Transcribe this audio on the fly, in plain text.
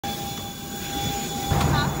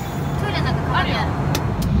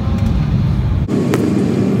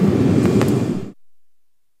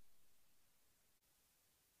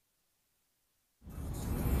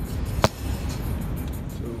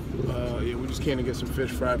Yeah, we just came to get some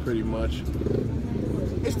fish fry pretty much.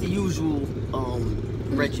 It's the usual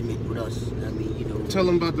regiment with us. I mean, you know. Tell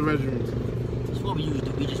them about the regiment. It's what we usually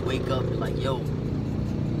do. We just wake up and like, yo,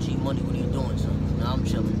 G Money, what are you doing, son? Now I'm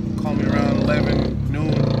chilling. Call me around 11,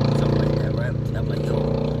 noon. Something like that, right? I'm like, yo,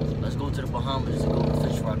 let's go to the Bahamas and go to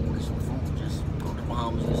fish fry, go get some food. Just go to the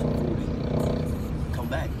Bahamas, get some food, and come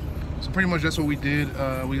back. So pretty much that's what we did.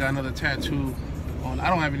 We got another tattoo on. I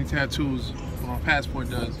don't have any tattoos, but my passport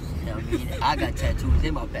does. Yeah, I mean, I got tattoos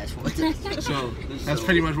in my passport. So that's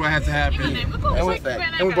pretty much what had to happen.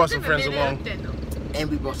 And we brought some friends along. And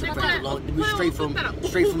we brought some friends along. We straight from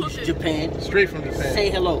Japan. Straight from Japan.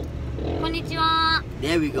 Say hello. Konnichiwa.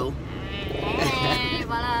 There we go. Hey,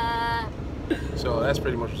 what up? So that's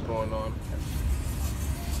pretty much what's going on.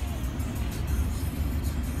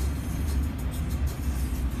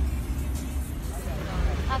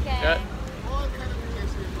 Okay. Yeah.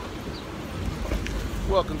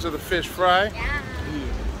 Welcome to the fish fry. Yeah.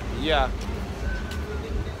 Yeah.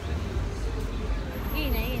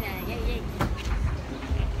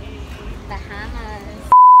 Bahamas.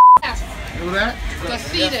 Do that?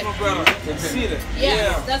 Conceited. Conceited.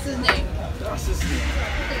 Yeah, that's his name. That's his name.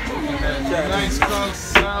 Nice cook,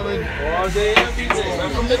 solid. All day, every day.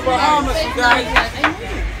 I'm from the Bahamas, you guys.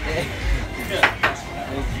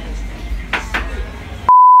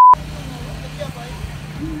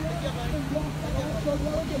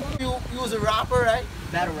 You was a rapper, right?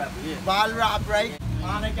 Battle rapper, yeah. Battle rap, right?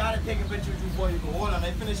 Man, I gotta take a picture with you before you go. Hold on,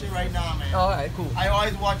 I finish it right now, man. Alright, cool. I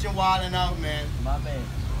always watch you wilding out, man. My man.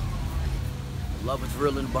 Love is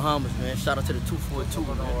real in the Bahamas, man. Shout out to the 242.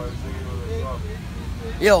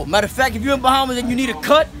 Yo, matter of fact, if you're in Bahamas and you need a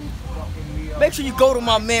cut, make sure you go to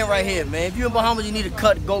my man right here, man. If you're in Bahamas and you need a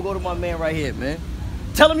cut, go to my man right here, man.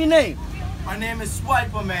 Tell him your name. My name is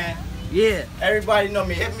Swiper, man. Yeah. Everybody know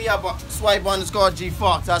me. Hit me up on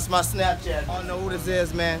Swipe_G_Fox. That's my Snapchat. I don't know who this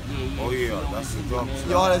is, man. Oh yeah, that's the drum.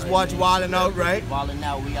 You always watch Wildin' Out, right? Wildin'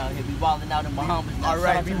 Out, we out here. We wildin' out in Bahamas now.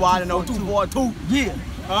 Alright, we Wildin' Out 242. Yeah.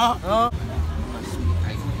 Huh?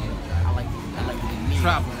 I like the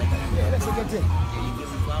Travel. Yeah, that's a good thing.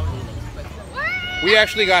 We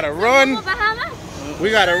actually gotta run. Bahamas? We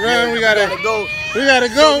gotta run. We gotta go. We gotta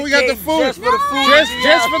go. So we got the food. Just for the food.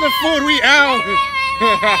 Just for the food. We out. I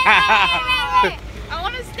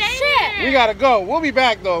want to stay here. We gotta go. We'll be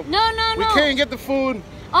back though. No. We can't get the food.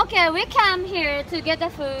 Okay, we come here to get the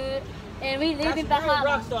food, and we live in That's real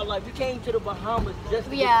Bahamas. rockstar life. We came to the Bahamas just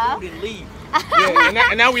to Yeah. get food and leave. Yeah,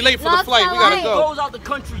 and now we late for the Not flight. so We gotta late. go. Goes out the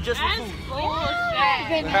country just for food.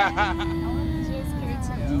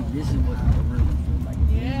 This is what the real feel like.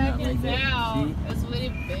 Yeah, I can tell. It's really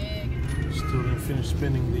big. Still didn't finish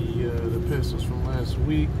spinning the pistols from last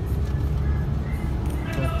week.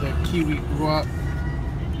 Got that kiwi guap.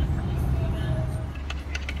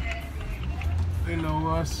 They know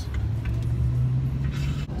us.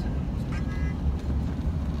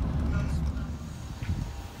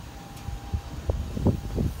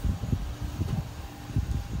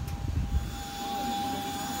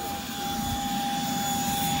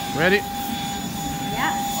 Ready?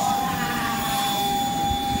 Yeah.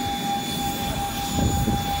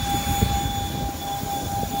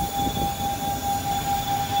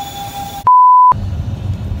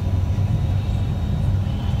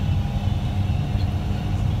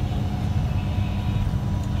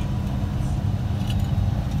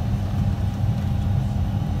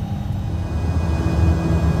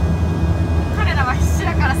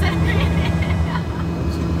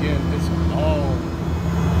 Once again, it's all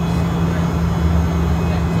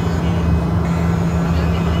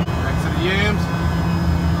back to the yams.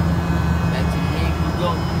 Back to the game we go.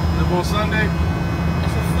 Live on Sunday.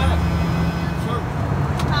 That's a fact. Sure.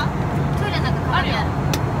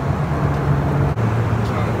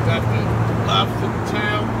 Got the lobster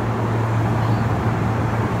tail.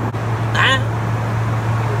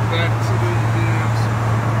 Back to the yams.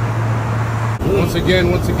 Once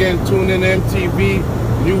again, tune in MTV.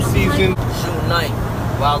 New season. June 9th.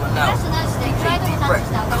 Wildin' out.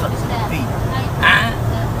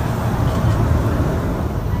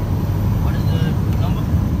 What is the number?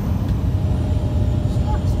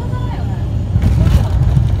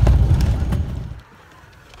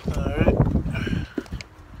 All right.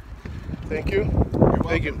 Thank you. You're welcome.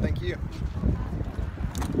 Thank you. Thank you.